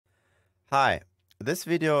Hi, this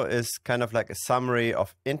video is kind of like a summary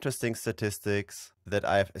of interesting statistics that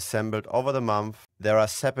I've assembled over the month. There are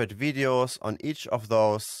separate videos on each of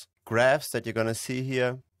those graphs that you're going to see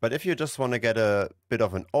here. But if you just want to get a bit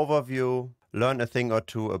of an overview, learn a thing or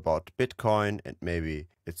two about Bitcoin and maybe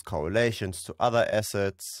its correlations to other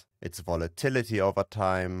assets, its volatility over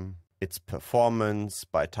time, its performance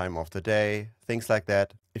by time of the day, things like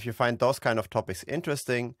that. If you find those kind of topics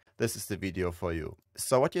interesting, this is the video for you.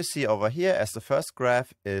 So what you see over here as the first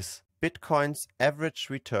graph is Bitcoin's average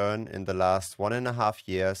return in the last 1.5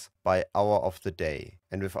 years by hour of the day.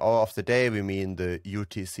 And with hour of the day, we mean the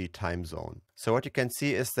UTC time zone. So what you can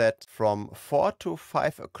see is that from 4 to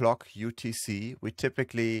 5 o'clock UTC, we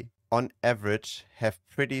typically, on average, have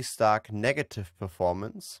pretty stark negative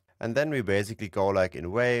performance. And then we basically go like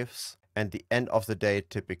in waves. And the end of the day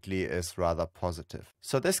typically is rather positive.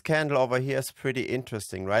 So this candle over here is pretty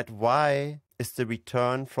interesting, right? Why is the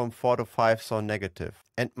return from 4 to 5 so negative?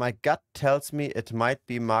 And my gut tells me it might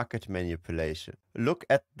be market manipulation. Look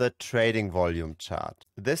at the trading volume chart.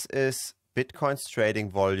 This is Bitcoin's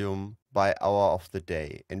trading volume by hour of the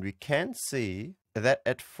day. And we can see that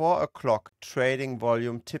at 4 o'clock trading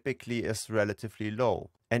volume typically is relatively low.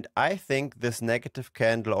 And I think this negative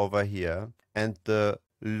candle over here and the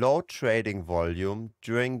low trading volume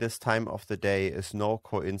during this time of the day is no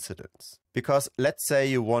coincidence. Because let's say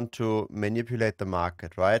you want to manipulate the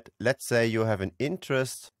market, right? Let's say you have an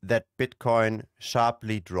interest that Bitcoin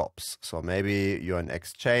sharply drops. So maybe you're an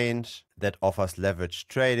exchange that offers leveraged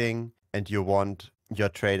trading and you want your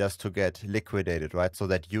traders to get liquidated, right? So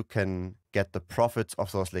that you can get the profits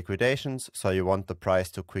of those liquidations. So you want the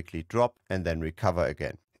price to quickly drop and then recover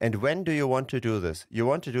again. And when do you want to do this? You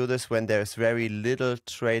want to do this when there is very little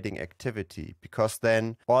trading activity, because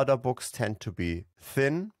then order books tend to be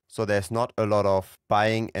thin. So there's not a lot of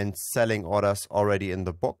buying and selling orders already in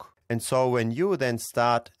the book. And so when you then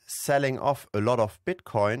start selling off a lot of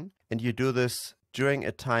Bitcoin and you do this during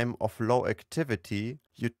a time of low activity,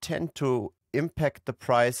 you tend to impact the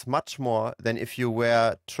price much more than if you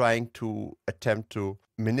were trying to attempt to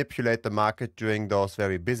manipulate the market during those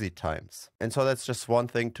very busy times. And so that's just one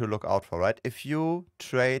thing to look out for, right? If you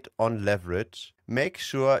trade on leverage, make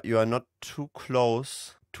sure you are not too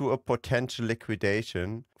close to a potential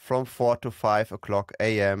liquidation from 4 to 5 o'clock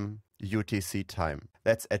AM UTC time.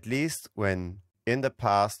 That's at least when in the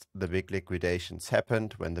past the big liquidations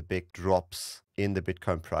happened, when the big drops in the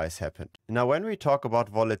Bitcoin price happened. Now, when we talk about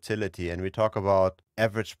volatility and we talk about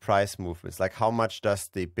average price movements, like how much does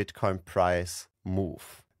the Bitcoin price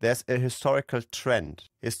move? There's a historical trend.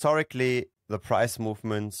 Historically, the price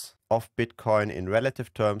movements of Bitcoin in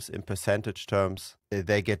relative terms, in percentage terms,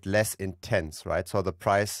 they get less intense, right? So the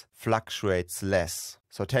price fluctuates less.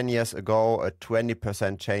 So 10 years ago, a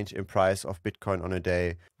 20% change in price of Bitcoin on a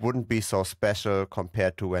day wouldn't be so special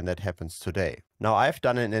compared to when that happens today. Now, I've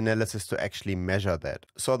done an analysis to actually measure that.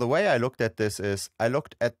 So the way I looked at this is I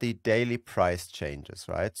looked at the daily price changes,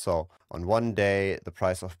 right? So on one day, the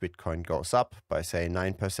price of Bitcoin goes up by, say,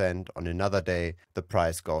 9%. On another day, the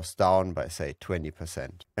price goes down by, say,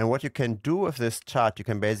 20%. And what you can do with this chart, you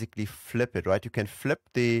can basically flip it, right? You can flip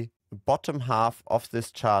the bottom half of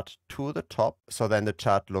this chart to the top. So then the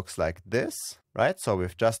chart looks like this, right? So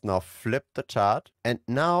we've just now flipped the chart. And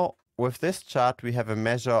now with this chart, we have a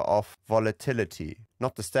measure of volatility,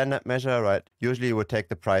 not the standard measure, right? Usually you would take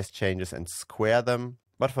the price changes and square them.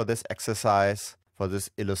 But for this exercise, for this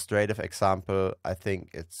illustrative example, I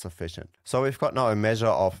think it's sufficient. So we've got now a measure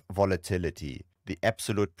of volatility, the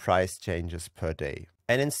absolute price changes per day.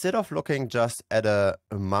 And instead of looking just at a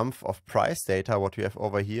month of price data, what we have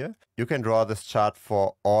over here, you can draw this chart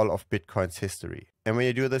for all of Bitcoin's history. And when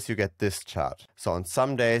you do this, you get this chart. So on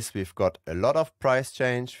some days, we've got a lot of price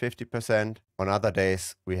change, 50%. On other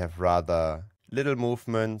days, we have rather little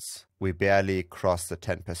movements. We barely cross the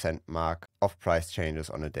 10% mark of price changes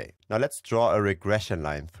on a day. Now let's draw a regression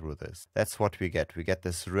line through this. That's what we get. We get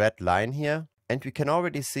this red line here. And we can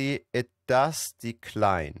already see it does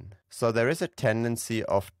decline. So there is a tendency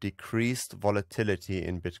of decreased volatility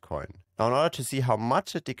in Bitcoin. Now, in order to see how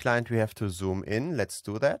much it declined, we have to zoom in. Let's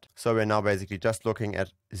do that. So we're now basically just looking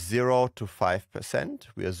at 0 to 5%.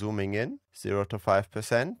 We are zooming in 0 to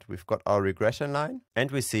 5%. We've got our regression line. And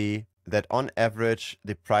we see that on average,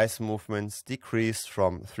 the price movements decreased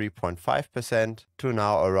from 3.5% to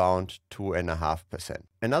now around 2.5%.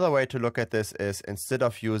 Another way to look at this is instead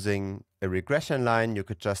of using a regression line, you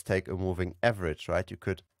could just take a moving average, right? You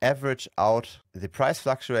could average out the price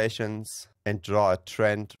fluctuations and draw a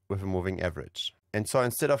trend with a moving average. And so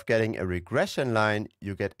instead of getting a regression line,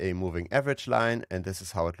 you get a moving average line, and this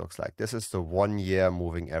is how it looks like. This is the 1 year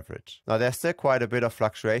moving average. Now there's still quite a bit of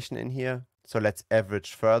fluctuation in here, so let's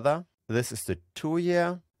average further. This is the 2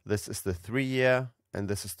 year, this is the 3 year, and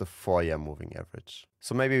this is the 4 year moving average.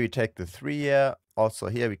 So maybe we take the 3 year. Also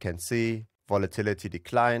here we can see volatility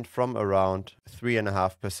declined from around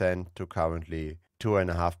 3.5% to currently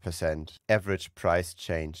 2.5% average price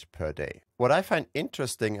change per day. What I find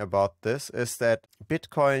interesting about this is that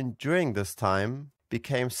Bitcoin during this time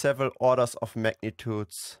became several orders of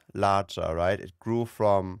magnitudes larger, right? It grew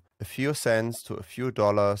from a few cents to a few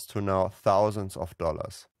dollars to now thousands of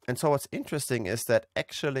dollars. And so what's interesting is that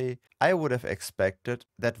actually I would have expected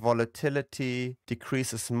that volatility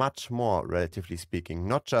decreases much more, relatively speaking,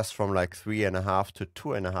 not just from like 3.5 to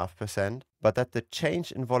 2.5%, but that the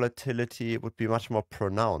change in volatility would be much more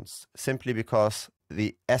pronounced, simply because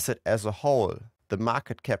the asset as a whole, the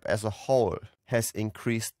market cap as a whole, has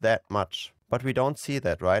increased that much. But we don't see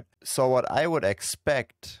that, right? So what I would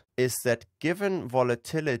expect is that given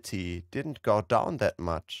volatility didn't go down that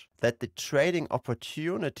much, that the trading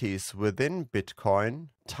opportunities within Bitcoin,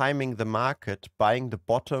 timing the market, buying the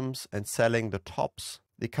bottoms and selling the tops,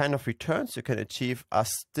 the kind of returns you can achieve are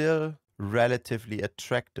still relatively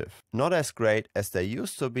attractive. Not as great as they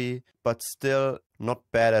used to be, but still not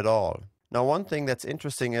bad at all. Now, one thing that's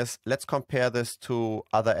interesting is, let's compare this to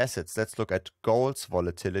other assets. Let's look at gold's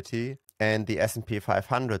volatility and the S&P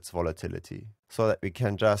 500's volatility, so that we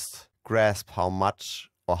can just grasp how much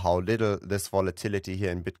or how little this volatility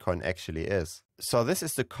here in Bitcoin actually is. So this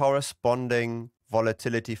is the corresponding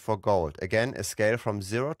volatility for gold. Again, a scale from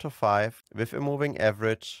 0 to 5 with a moving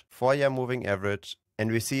average, 4-year moving average,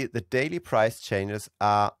 and we see the daily price changes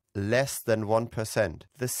are less than 1%.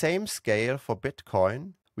 The same scale for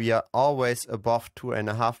Bitcoin, we are always above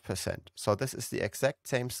 2.5%. So this is the exact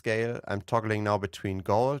same scale. I'm toggling now between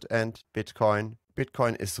gold and Bitcoin.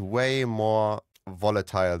 Bitcoin is way more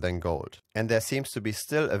volatile than gold. And there seems to be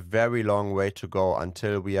still a very long way to go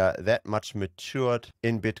until we are that much matured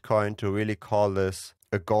in Bitcoin to really call this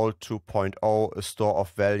a gold 2.0, a store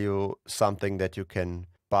of value, something that you can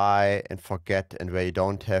buy and forget and where you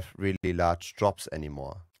don't have really large drops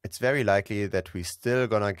anymore. It's very likely that we're still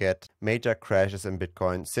gonna get major crashes in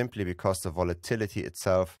Bitcoin simply because the volatility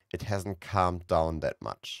itself, it hasn't calmed down that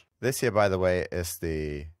much. This here, by the way, is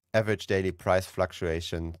the average daily price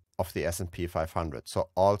fluctuation of the S&P 500, so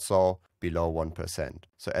also below 1%.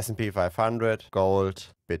 So S&P 500, gold,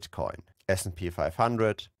 Bitcoin. S&P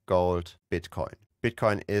 500, gold, Bitcoin.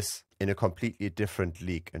 Bitcoin is in a completely different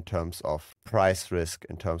league in terms of price risk,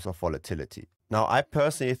 in terms of volatility. Now, I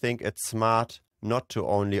personally think it's smart not to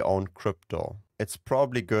only own crypto. It's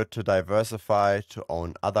probably good to diversify, to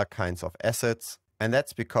own other kinds of assets, and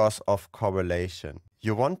that's because of correlation.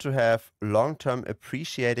 You want to have long-term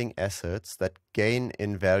appreciating assets that gain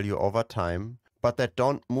in value over time, but that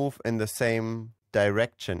don't move in the same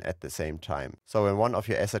direction at the same time. So when one of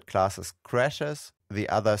your asset classes crashes, the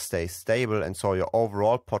other stays stable, and so your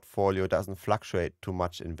overall portfolio doesn't fluctuate too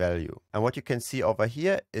much in value. And what you can see over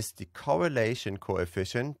here is the correlation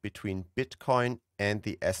coefficient between Bitcoin and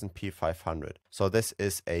the S&P 500. So this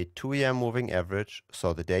is a 2-year moving average,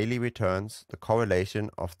 so the daily returns, the correlation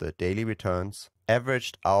of the daily returns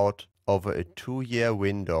averaged out over a 2-year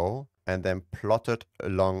window and then plotted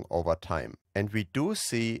along over time. And we do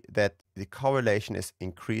see that the correlation is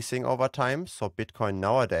increasing over time. So Bitcoin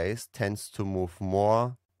nowadays tends to move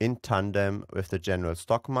more in tandem with the general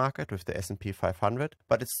stock market, with the S&P 500,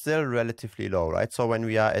 but it's still relatively low, right? So when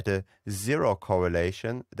we are at a 0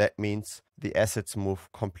 correlation, that means the assets move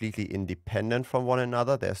completely independent from one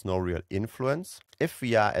another. There's no real influence. If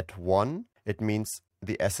we are at 1, it means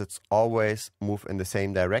the assets always move in the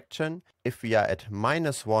same direction. If we are at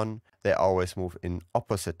 -1, they always move in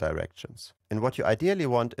opposite directions. And what you ideally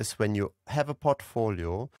want is, when you have a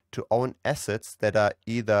portfolio, to own assets that are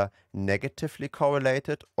either negatively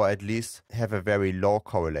correlated or at least have a very low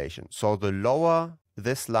correlation. So the lower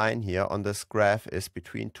this line here on this graph is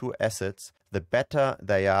between two assets, the better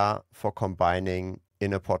they are for combining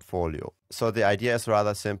in a portfolio. So the idea is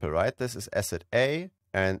rather simple, right? This is asset A,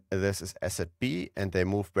 and this is asset B, and they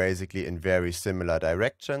move basically in very similar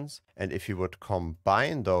directions. And if you would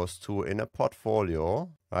combine those two in a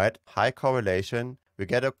portfolio, right, high correlation, we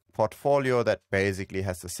get a portfolio that basically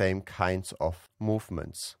has the same kinds of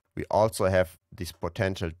movements. we also have these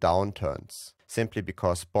potential downturns, simply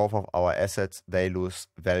because both of our assets, they lose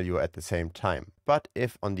value at the same time. But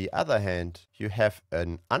if on the other hand, you have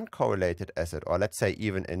an uncorrelated asset, or let's say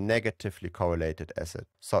even a negatively correlated asset,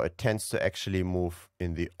 so it tends to actually move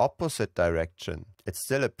in the opposite direction. It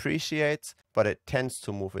still appreciates, but it tends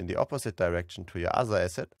to move in the opposite direction to your other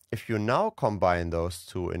asset. If you now combine those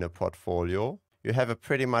two in a portfolio, you have a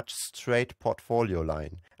pretty much straight portfolio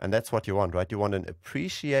line. And that's what you want, right? You want an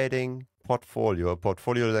appreciating portfolio, a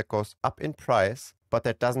portfolio that goes up in price, but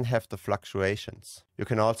that doesn't have the fluctuations. You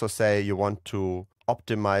can also say you want to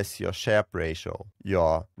optimize your Sharpe ratio,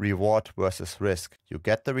 your reward versus risk. You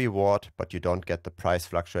get the reward, but you don't get the price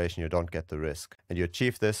fluctuation, you don't get the risk. And you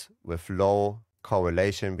achieve this with low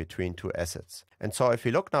correlation between two assets. And so if we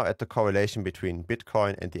look now at the correlation between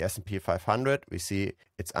Bitcoin and the S&P 500, we see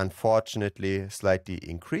it's unfortunately slightly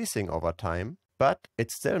increasing over time, but it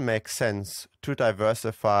still makes sense to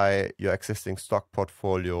diversify your existing stock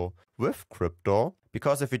portfolio with crypto,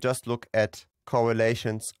 because if you just look at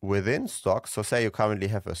correlations within stocks, so say you currently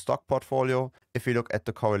have a stock portfolio, if you look at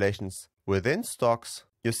the correlations within stocks,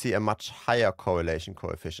 you see a much higher correlation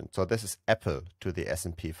coefficient. So this is Apple to the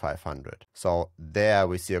S&P 500. So there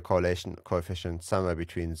we see a correlation coefficient somewhere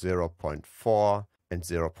between 0.4 and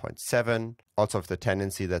 0.7. Also with the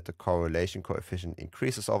tendency that the correlation coefficient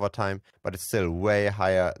increases over time, but it's still way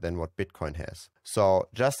higher than what Bitcoin has. So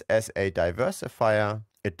just as a diversifier,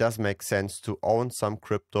 it does make sense to own some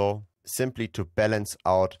crypto simply to balance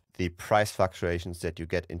out the price fluctuations that you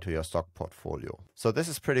get into your stock portfolio. So this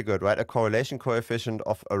is pretty good, right? A correlation coefficient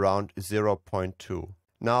of around 0.2.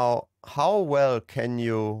 Now, how well can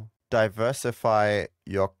you diversify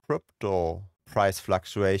your crypto price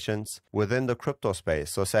fluctuations within the crypto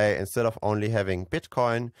space? So say instead of only having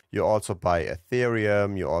Bitcoin, you also buy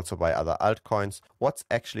Ethereum, you also buy other altcoins. What's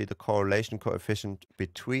actually the correlation coefficient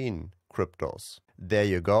between cryptos? There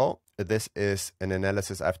you go. This is an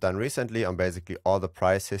analysis I've done recently on basically all the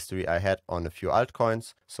price history I had on a few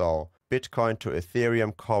altcoins. So Bitcoin to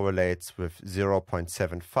Ethereum correlates with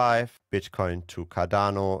 0.75, Bitcoin to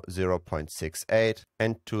Cardano 0.68,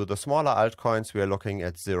 and to the smaller altcoins we are looking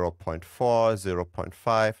at 0.4,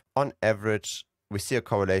 0.5. On average, we see a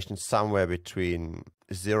correlation somewhere between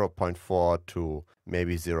 0.4 to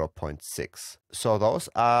maybe 0.6. So those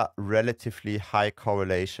are relatively high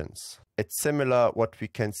correlations. It's similar what we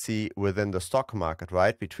can see within the stock market,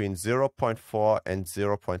 right? Between 0.4 and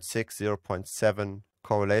 0.6, 0.7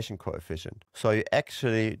 correlation coefficient. So you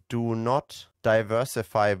actually do not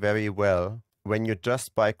diversify very well when you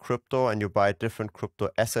just buy crypto and you buy different crypto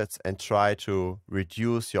assets and try to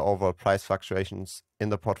reduce your overall price fluctuations in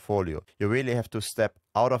the portfolio. You really have to step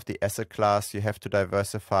out of the asset class. You have to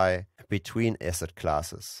diversify between asset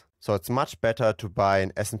classes. So it's much better to buy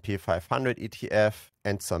an S&P 500 ETF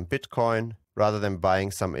and some Bitcoin rather than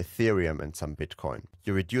buying some Ethereum and some Bitcoin.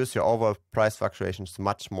 You reduce your overall price fluctuations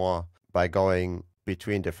much more by going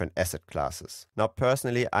between different asset classes. Now,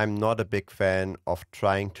 personally, I'm not a big fan of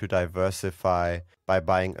trying to diversify by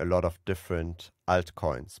buying a lot of different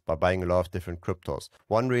altcoins, by buying a lot of different cryptos.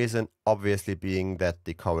 One reason obviously being that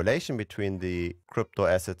the correlation between the crypto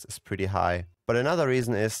assets is pretty high. But another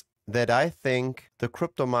reason is that I think the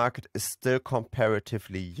crypto market is still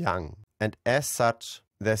comparatively young. And as such,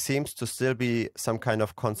 there seems to still be some kind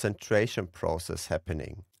of concentration process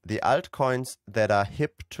happening. The altcoins that are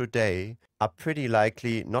hip today are pretty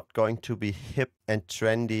likely not going to be hip and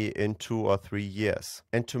trendy in 2 or 3 years.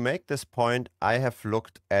 And to make this point, I have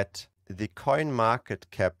looked at the coin market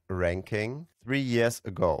cap ranking 3 years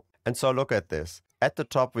ago. And so look at this. At the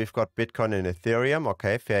top, we've got Bitcoin and Ethereum.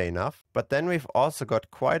 Okay, fair enough. But then we've also got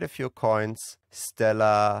quite a few coins: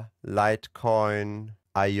 Stellar, Litecoin,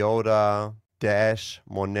 IOTA, Dash,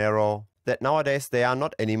 Monero, that nowadays they are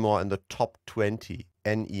not anymore in the top 20.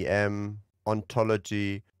 NEM,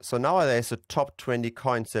 Ontology. So nowadays the top 20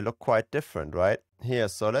 coins, they look quite different, right? Here,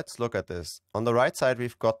 so let's look at this. On the right side,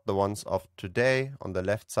 we've got the ones of today. On the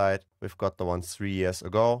left side, we've got the ones 3 years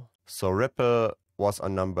ago. So Ripple was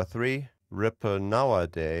on number 3. Ripple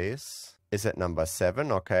nowadays is at number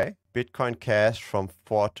 7, okay. Bitcoin Cash from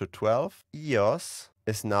 4 to 12. EOS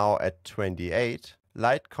is now at 28.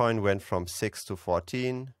 Litecoin went from 6 to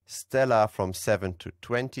 14. Stellar from 7 to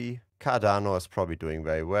 20. Cardano is probably doing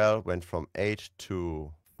very well, went from 8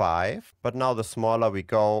 to 5. But now the smaller we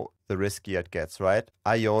go, the riskier it gets, right?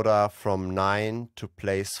 IOTA from 9 to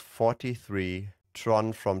place 43.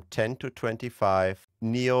 Tron from 10 to 25.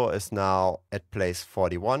 NEO is now at place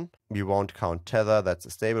 41. We won't count Tether, that's a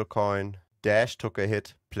stable coin. Dash took a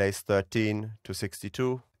hit, place 13 to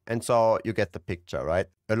 62. And so you get the picture, right?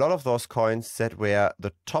 A lot of those coins that were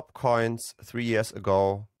the top coins 3 years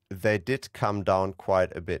ago they did come down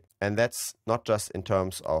quite a bit. And that's not just in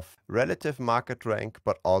terms of relative market rank,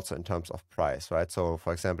 but also in terms of price, right? So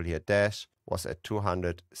for example, here Dash was at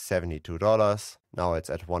 $272. Now it's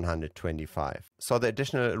at 125. So the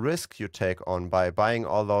additional risk you take on by buying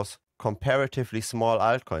all those comparatively small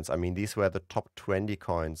altcoins, I mean, these were the top 20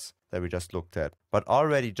 coins that we just looked at, but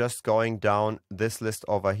already just going down this list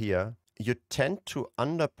over here, you tend to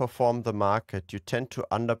underperform the market, you tend to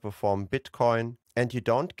underperform Bitcoin, and you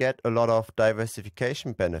don't get a lot of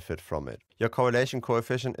diversification benefit from it. Your correlation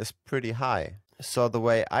coefficient is pretty high. So the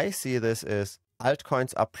way I see this is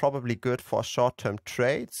altcoins are probably good for short-term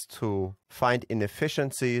trades to find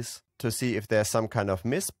inefficiencies, to see if there's some kind of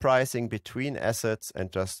mispricing between assets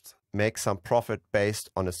and just make some profit based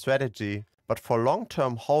on a strategy. But for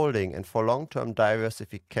long-term holding and for long-term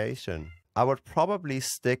diversification, I would probably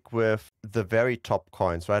stick with the very top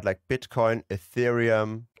coins, right? Like Bitcoin,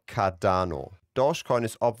 Ethereum, Cardano. Dogecoin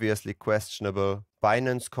is obviously questionable.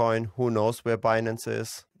 Binance Coin, who knows where Binance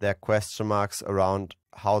is? There are question marks around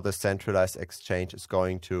how the centralized exchange is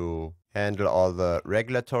going to handle all the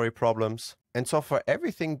regulatory problems. And so for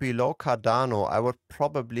everything below Cardano, I would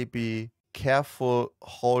probably be careful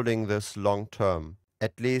holding this long term,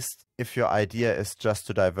 at least if your idea is just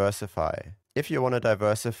to diversify. If you want to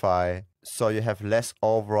diversify so you have less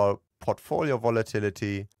overall portfolio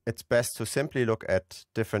volatility, it's best to simply look at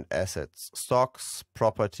different assets, stocks,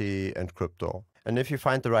 property, and crypto. And if you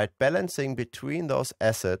find the right balancing between those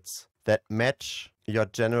assets that match your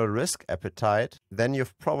general risk appetite, then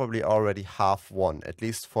you've probably already half won, at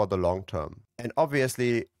least for the long term. And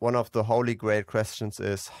obviously, one of the holy grail questions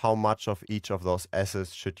is how much of each of those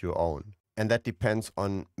assets should you own? And that depends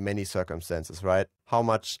on many circumstances, right? How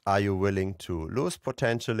much are you willing to lose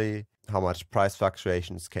potentially? How much price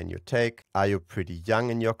fluctuations can you take? Are you pretty young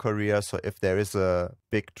in your career? So if there is a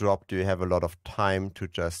big drop, do you have a lot of time to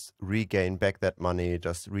just regain back that money,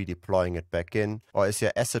 just redeploying it back in? Or is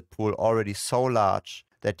your asset pool already so large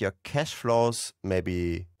that your cash flows,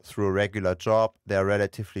 maybe through a regular job, they're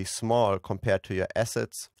relatively small compared to your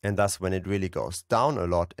assets? And thus, when it really goes down a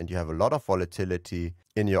lot and you have a lot of volatility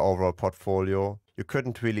in your overall portfolio, you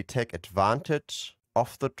couldn't really take advantage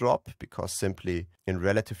of the drop because simply in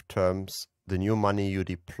relative terms, the new money you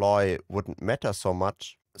deploy wouldn't matter so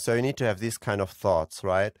much. So you need to have these kind of thoughts,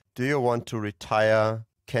 right? Do you want to retire?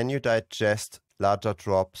 Can you digest larger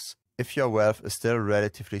drops? If your wealth is still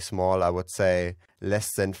relatively small, I would say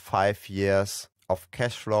less than 5 years of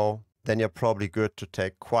cash flow, then you're probably good to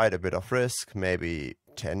take quite a bit of risk, maybe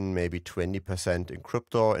 10, maybe 20% in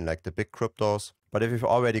crypto, in like the big cryptos. But if you've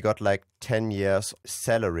already got like 10 years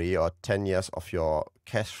salary or 10 years of your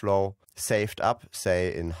cash flow saved up,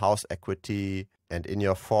 say in house equity and in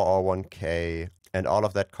your 401k and all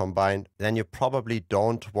of that combined, then you probably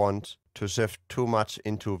don't want to shift too much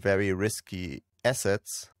into very risky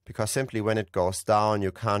assets, because simply when it goes down,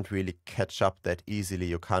 you can't really catch up that easily.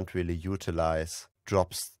 You can't really utilize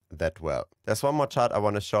drops that well. There's one more chart I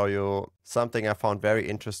want to show you, something I found very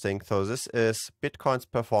interesting. So this is Bitcoin's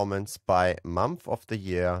performance by month of the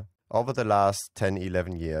year over the last 10,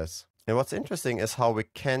 11 years. And what's interesting is how we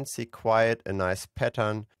can see quite a nice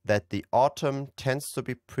pattern that the autumn tends to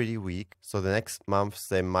be pretty weak. So the next months,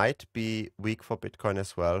 they might be weak for Bitcoin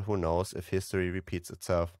as well. Who knows if history repeats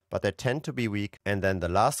itself, but they tend to be weak. And then the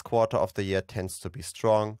last quarter of the year tends to be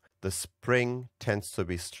strong. The spring tends to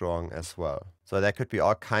be strong as well. So there could be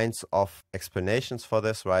all kinds of explanations for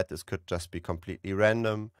this, right? This could just be completely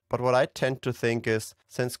random. But what I tend to think is,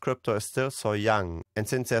 since crypto is still so young, and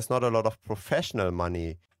since there's not a lot of professional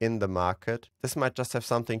money in the market, this might just have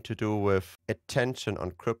something to do with attention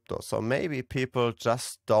on crypto. So maybe people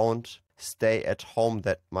just don't stay at home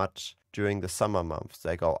that much during the summer months.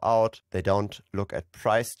 They go out, they don't look at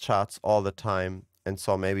price charts all the time. And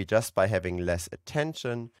so maybe just by having less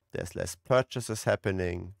attention, there's less purchases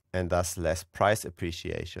happening and thus less price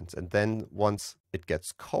appreciations. And then once it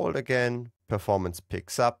gets cold again, performance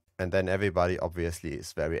picks up, and then everybody obviously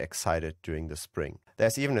is very excited during the spring.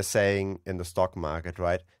 There's even a saying in the stock market,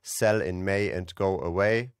 right? Sell in May and go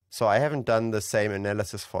away. So I haven't done the same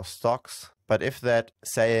analysis for stocks, but if that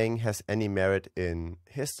saying has any merit in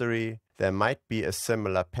history, there might be a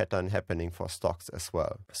similar pattern happening for stocks as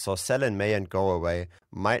well. So sell in May and go away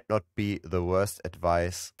might not be the worst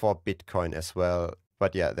advice for Bitcoin as well.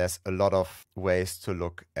 But yeah, there's a lot of ways to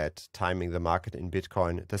look at timing the market in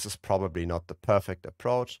Bitcoin. This is probably not the perfect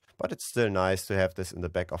approach, but it's still nice to have this in the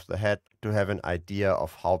back of the head, to have an idea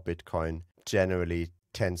of how Bitcoin generally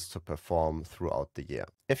tends to perform throughout the year.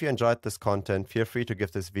 If you enjoyed this content, feel free to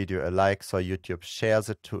give this video a like so YouTube shares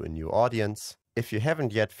it to a new audience. If you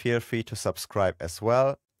haven't yet, feel free to subscribe as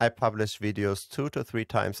well. I publish videos 2 to 3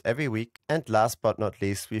 times every week. And last but not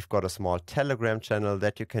least, we've got a small Telegram channel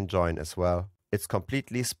that you can join as well. It's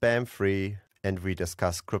completely spam free and we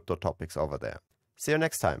discuss crypto topics over there. See you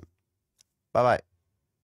next time. Bye bye.